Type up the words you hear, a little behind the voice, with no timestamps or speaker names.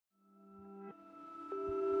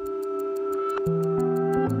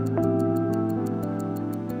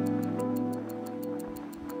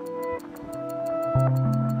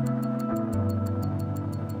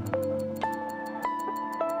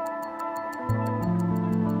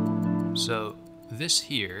So this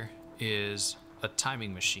here is a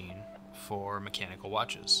timing machine for mechanical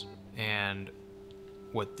watches. And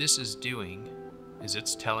what this is doing is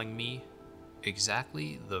it's telling me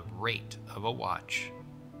exactly the rate of a watch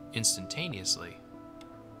instantaneously,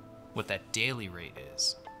 what that daily rate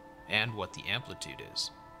is, and what the amplitude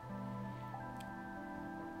is.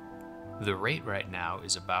 The rate right now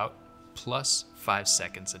is about plus 5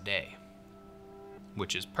 seconds a day,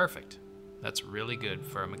 which is perfect. That's really good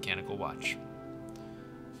for a mechanical watch.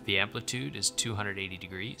 The amplitude is 280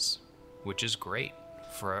 degrees, which is great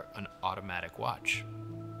for an automatic watch.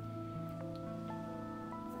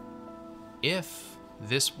 If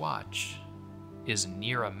this watch is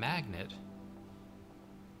near a magnet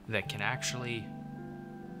that can actually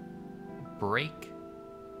break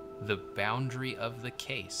the boundary of the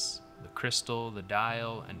case, the crystal, the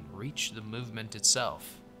dial, and reach the movement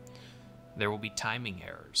itself, there will be timing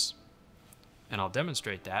errors. And I'll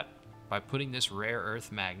demonstrate that by putting this rare earth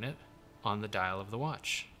magnet on the dial of the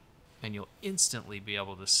watch. And you'll instantly be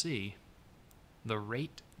able to see the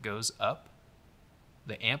rate goes up,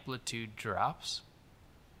 the amplitude drops,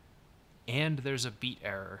 and there's a beat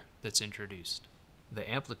error that's introduced. The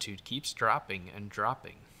amplitude keeps dropping and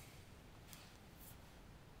dropping.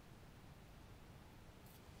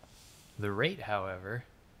 The rate, however,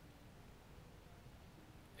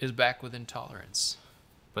 is back within tolerance,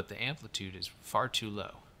 but the amplitude is far too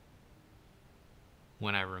low.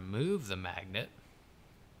 When I remove the magnet,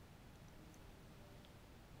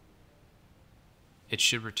 it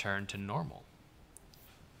should return to normal.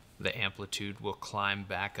 The amplitude will climb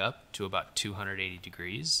back up to about 280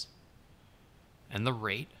 degrees, and the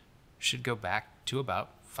rate should go back to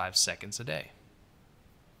about 5 seconds a day.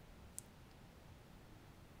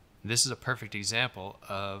 This is a perfect example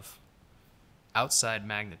of outside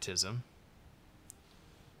magnetism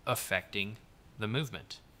affecting the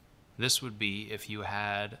movement. This would be if you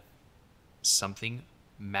had something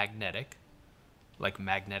magnetic, like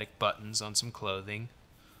magnetic buttons on some clothing,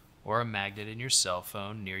 or a magnet in your cell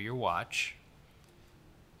phone near your watch,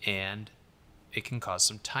 and it can cause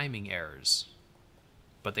some timing errors.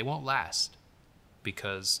 But they won't last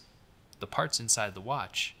because the parts inside the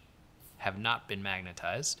watch have not been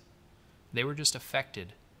magnetized. They were just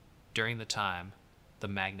affected during the time the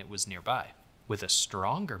magnet was nearby. With a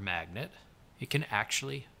stronger magnet, it can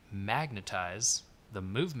actually magnetize the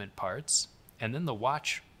movement parts, and then the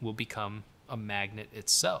watch will become a magnet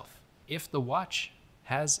itself. If the watch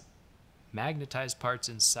has magnetized parts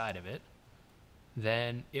inside of it,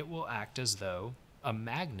 then it will act as though a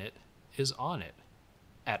magnet is on it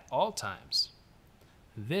at all times.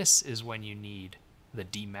 This is when you need the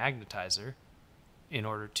demagnetizer in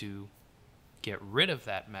order to get rid of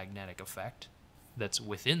that magnetic effect that's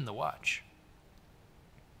within the watch.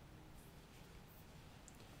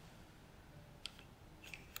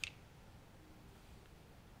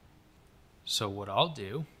 So what I'll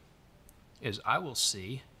do is I will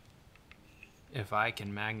see if I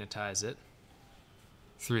can magnetize it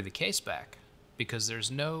through the case back, because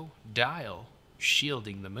there's no dial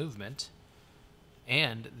shielding the movement,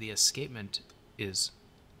 and the escapement is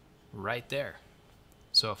right there.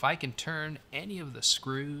 So if I can turn any of the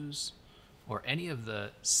screws or any of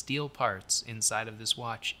the steel parts inside of this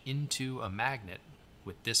watch into a magnet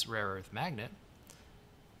with this rare earth magnet,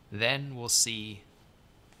 then we'll see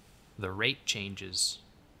the rate changes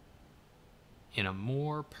in a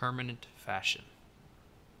more permanent fashion.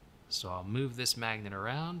 So I'll move this magnet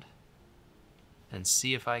around and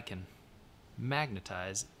see if I can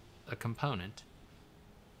magnetize a component.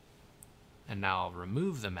 And now I'll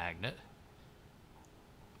remove the magnet,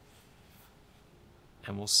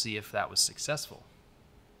 and we'll see if that was successful.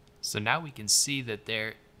 So now we can see that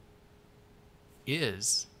there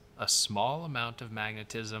is a small amount of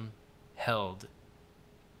magnetism held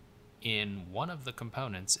in one of the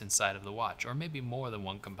components inside of the watch, or maybe more than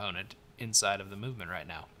one component inside of the movement right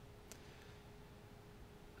now.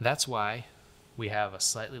 That's why we have a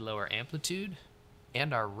slightly lower amplitude,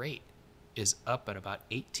 and our rate is up at about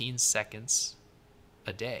 18 seconds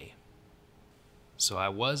a day. So I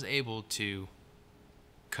was able to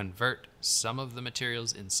convert some of the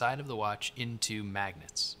materials inside of the watch into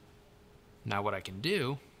magnets. Now what I can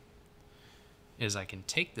do is I can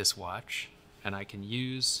take this watch and I can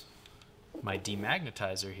use my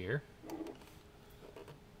demagnetizer here,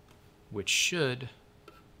 which should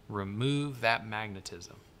remove that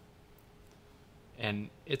magnetism. And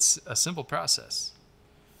it's a simple process.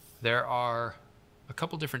 There are a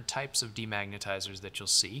couple different types of demagnetizers that you'll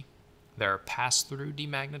see. There are pass-through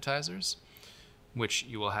demagnetizers, which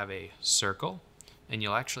you will have a circle, and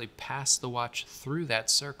you'll actually pass the watch through that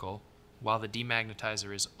circle while the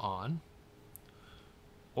demagnetizer is on,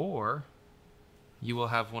 or you will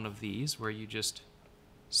have one of these where you just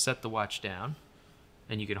set the watch down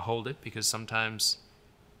and you can hold it, because sometimes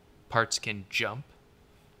parts can jump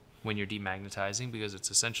when you're demagnetizing, because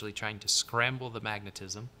it's essentially trying to scramble the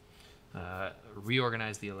magnetism,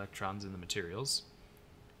 reorganize the electrons in the materials,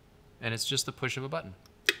 and it's just the push of a button.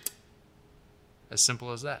 As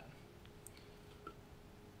simple as that.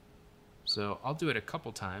 So I'll do it a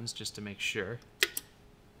couple times just to make sure,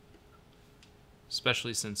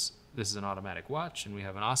 especially since this is an automatic watch and we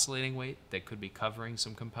have an oscillating weight that could be covering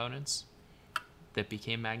some components that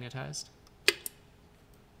became magnetized.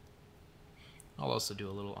 I'll also do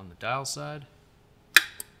a little on the dial side.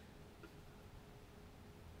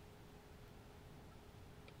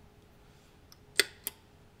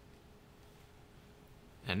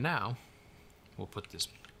 And now we'll put this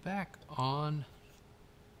back on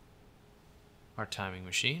our timing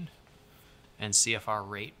machine and see if our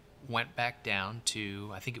rate went back down to,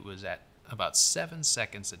 I think it was at about 7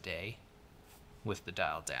 seconds a day with the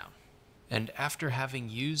dial down. And after having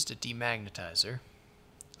used a demagnetizer,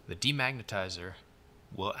 the demagnetizer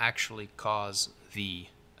will actually cause the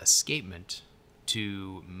escapement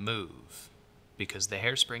to move, because the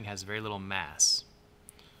hairspring has very little mass.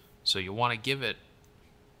 So you want to give it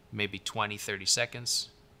maybe 20-30 seconds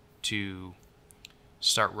to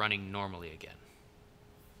start running normally again.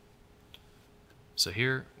 So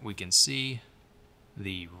here we can see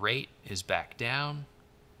the rate is back down.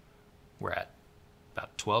 We're at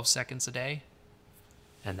about 12 seconds a day,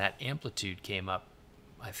 and that amplitude came up,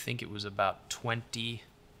 I think it was about 20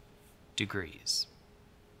 degrees.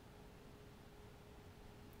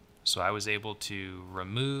 So I was able to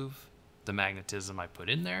remove the magnetism I put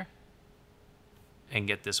in there and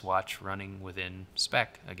get this watch running within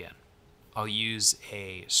spec again. I'll use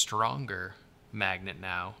a stronger magnet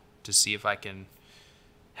now to see if I can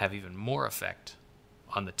have even more effect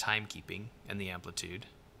on the timekeeping and the amplitude,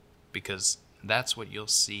 because that's what you'll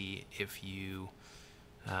see if you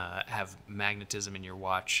have magnetism in your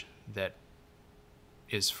watch that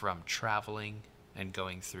is from traveling and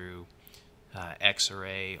going through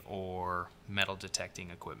X-ray or metal detecting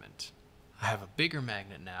equipment. I have a bigger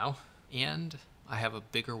magnet now, and I have a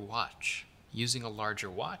bigger watch. Using a larger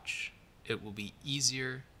watch, it will be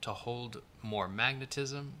easier to hold more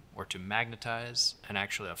magnetism or to magnetize and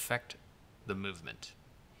actually affect the movement,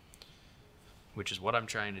 which is what I'm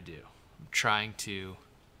trying to do. I'm trying to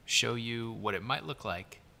show you what it might look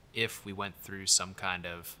like if we went through some kind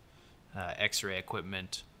of X-ray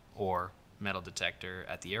equipment or metal detector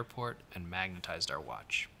at the airport and magnetized our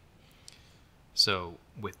watch. So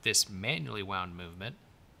with this manually wound movement,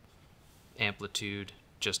 amplitude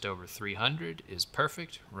just over 300 is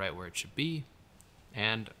perfect, right where it should be,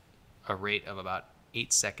 and a rate of about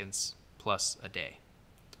 8 seconds plus a day.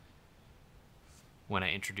 When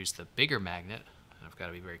I introduce the bigger magnet, I've got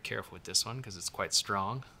to be very careful with this one because it's quite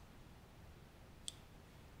strong.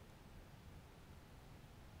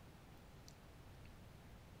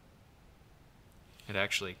 It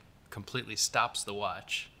actually completely stops the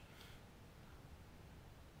watch.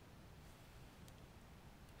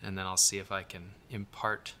 And then I'll see if I can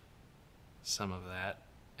impart some of that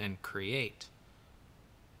and create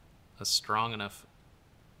a strong enough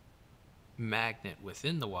magnet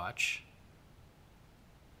within the watch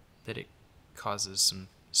that it causes some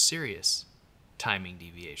serious timing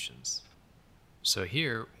deviations. So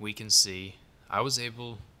here we can see I was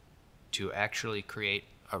able to actually create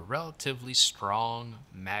a relatively strong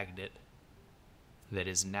magnet that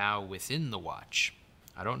is now within the watch.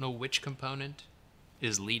 I don't know which component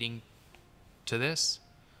is leading to this,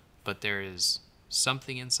 but there is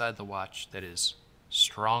something inside the watch that is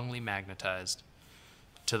strongly magnetized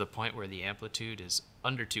to the point where the amplitude is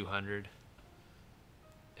under 200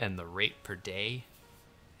 and the rate per day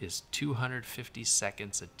is 250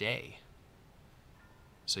 seconds a day.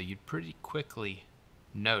 So you'd pretty quickly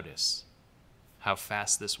notice how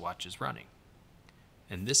fast this watch is running.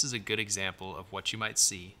 And this is a good example of what you might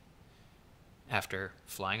see after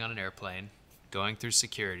flying on an airplane, going through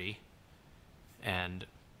security, and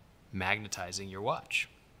magnetizing your watch.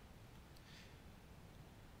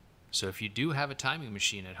 So if you do have a timing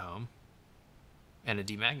machine at home and a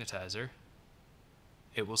demagnetizer,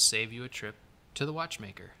 it will save you a trip to the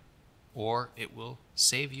watchmaker, or it will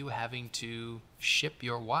save you having to ship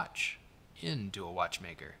your watch into a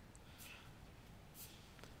watchmaker.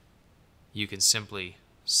 You can simply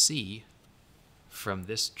see from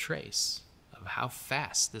this trace of how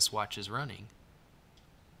fast this watch is running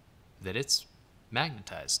that it's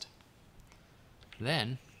magnetized.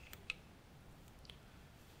 Then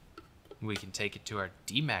We can take it to our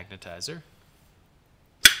demagnetizer.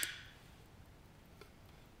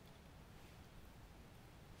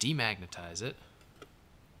 Demagnetize it.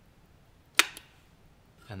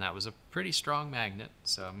 And that was a pretty strong magnet,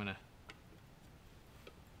 so I'm going to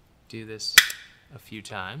do this a few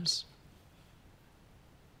times.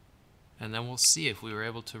 And then we'll see if we were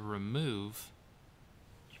able to remove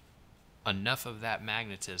enough of that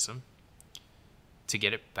magnetism to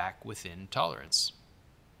get it back within tolerance.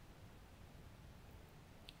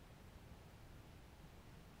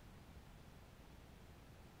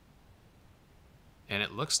 And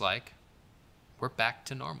it looks like we're back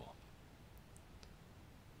to normal.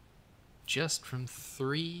 Just from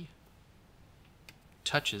 3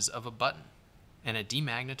 touches of a button. And a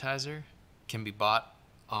demagnetizer can be bought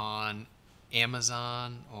on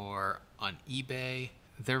Amazon or on eBay.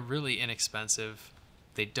 They're really inexpensive.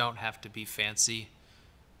 They don't have to be fancy.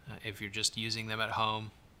 If you're just using them at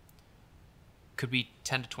home, could be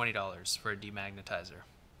 $10 to $20 for a demagnetizer.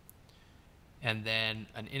 And then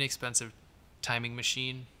an inexpensive timing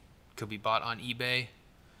machine could be bought on eBay.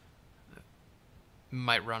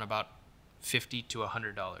 Might run about $50 to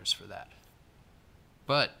 $100 for that.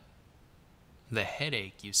 But the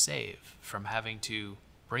headache you save from having to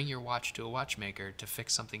bring your watch to a watchmaker to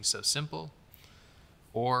fix something so simple,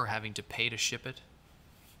 or having to pay to ship it,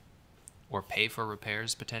 or pay for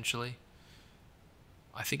repairs potentially,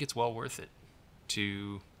 I think it's well worth it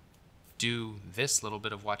to do this little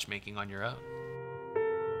bit of watchmaking on your own.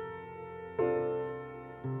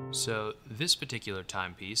 So this particular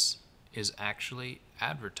timepiece is actually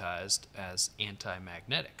advertised as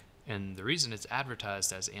anti-magnetic. And the reason it's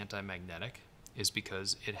advertised as anti-magnetic is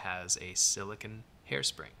because it has a silicon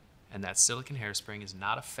hairspring. And that silicon hairspring is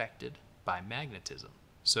not affected by magnetism.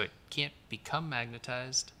 So it can't become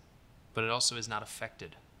magnetized, but it also is not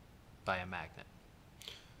affected by a magnet.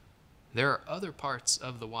 There are other parts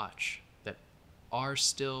of the watch that are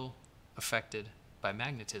still affected by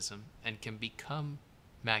magnetism and can become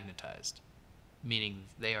magnetized, meaning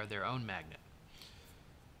they are their own magnet.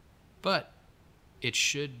 But it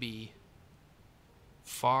should be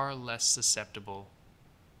far less susceptible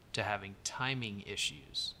to having timing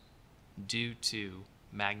issues due to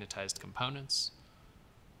magnetized components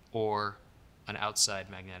or an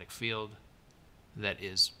outside magnetic field that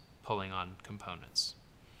is pulling on components.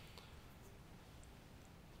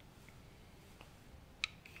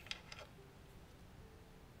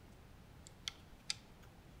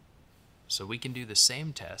 So we can do the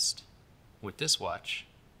same test with this watch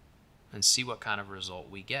and see what kind of result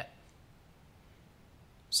we get.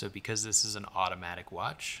 So because this is an automatic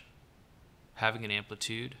watch, having an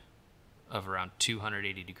amplitude of around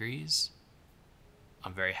 280 degrees,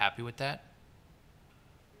 I'm very happy with that.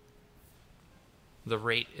 The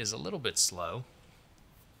rate is a little bit slow,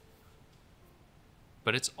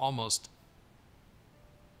 but it's almost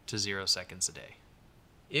to 0 seconds a day.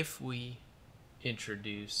 If we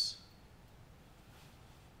introduce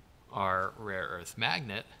our rare earth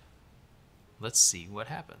magnet, let's see what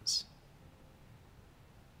happens.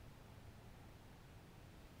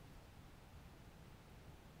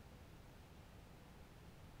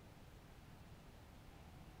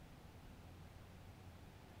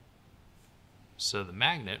 So the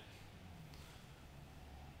magnet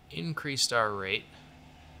increased our rate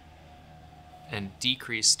and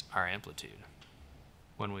decreased our amplitude.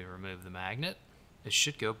 When we remove the magnet, it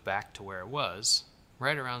should go back to where it was,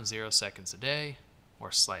 right around 0 seconds a day,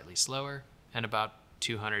 or slightly slower, and about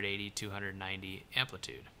 280, 290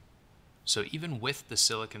 amplitude. So even with the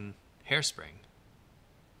silicon hairspring,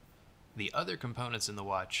 the other components in the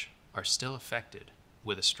watch are still affected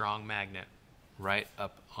with a strong magnet right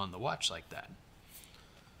up on the watch like that.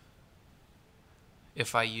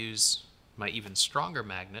 If I use my even stronger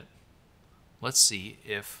magnet, let's see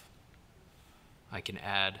if I can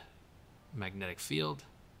add magnetic field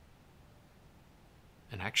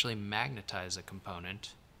and actually magnetize a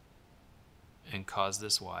component and cause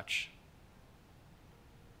this watch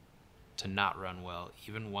to not run well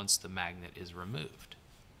even once the magnet is removed.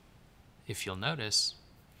 If you'll notice,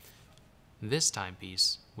 this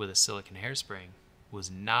timepiece with a silicon hairspring was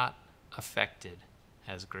not affected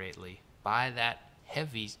as greatly by that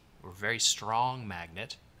heavy or very strong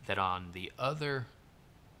magnet that on the other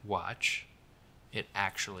watch it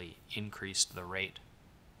actually increased the rate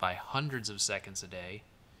by hundreds of seconds a day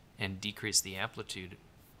and decreased the amplitude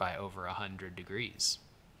by over 100 degrees.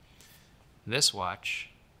 This watch,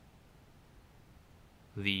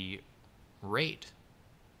 the rate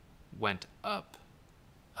went up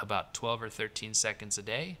about 12 or 13 seconds a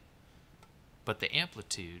day, but the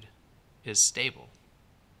amplitude is stable.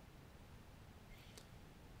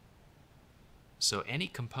 So any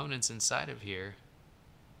components inside of here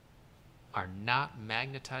are not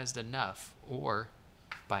magnetized enough, or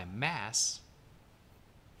by mass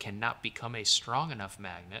cannot become a strong enough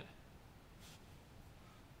magnet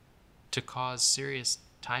to cause serious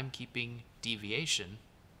timekeeping deviation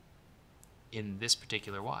in this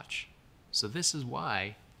particular watch. So this is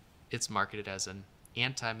why it's marketed as an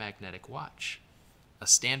anti-magnetic watch. A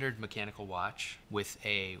standard mechanical watch with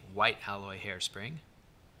a white alloy hairspring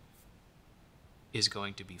is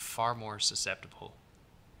going to be far more susceptible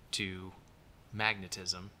to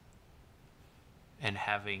magnetism and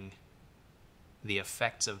having the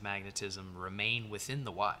effects of magnetism remain within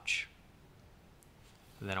the watch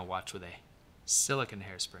than a watch with a silicon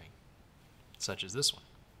hairspring, such as this one.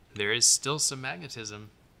 There is still some magnetism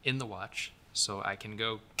in the watch, so I can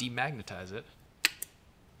go demagnetize it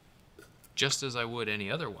just as I would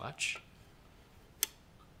any other watch,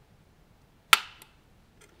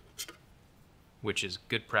 which is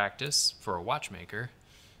good practice for a watchmaker,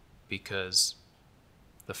 because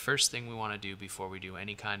the first thing we want to do before we do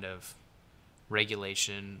any kind of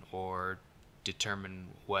regulation or determine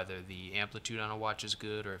whether the amplitude on a watch is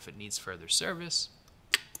good or if it needs further service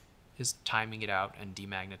is timing it out and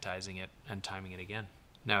demagnetizing it and timing it again.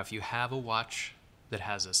 Now, if you have a watch that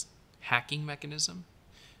has a hacking mechanism,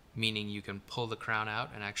 meaning you can pull the crown out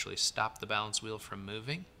and actually stop the balance wheel from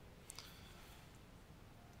moving,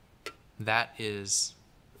 that is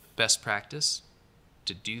best practice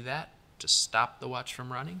to do that, to stop the watch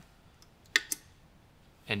from running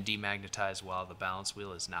and demagnetize while the balance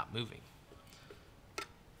wheel is not moving.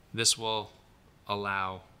 This will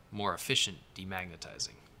allow more efficient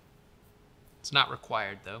demagnetizing. It's not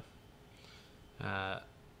required though.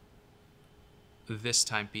 This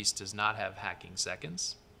timepiece does not have hacking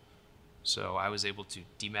seconds, so I was able to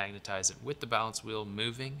demagnetize it with the balance wheel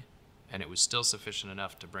moving, and it was still sufficient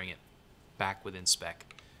enough to bring it back within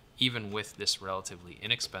spec, even with this relatively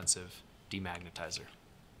inexpensive demagnetizer.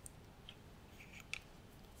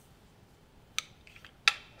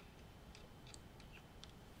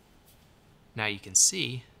 Now you can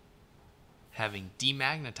see, having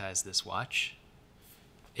demagnetized this watch,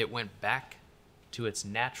 it went back to its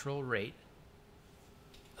natural rate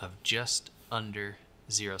of just under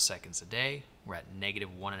 0 seconds a day. We're at negative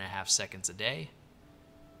 1.5 seconds a day,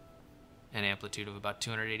 an amplitude of about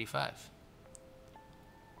 285.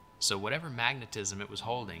 So whatever magnetism it was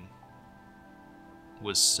holding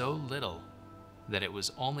was so little that it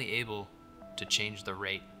was only able to change the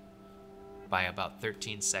rate by about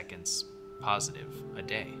 13 seconds positive a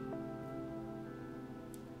day.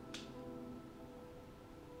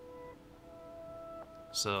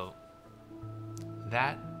 So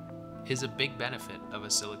that is a big benefit of a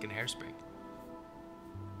silicon hairspring.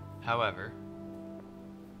 However,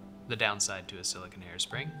 the downside to a silicon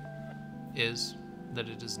hairspring is that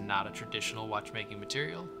it is not a traditional watchmaking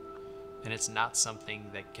material, and it's not something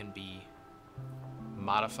that can be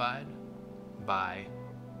modified by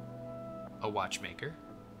a watchmaker.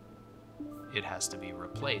 It has to be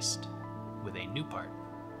replaced with a new part,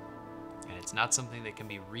 and it's not something that can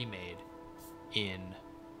be remade in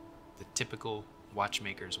the typical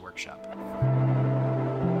watchmaker's workshop.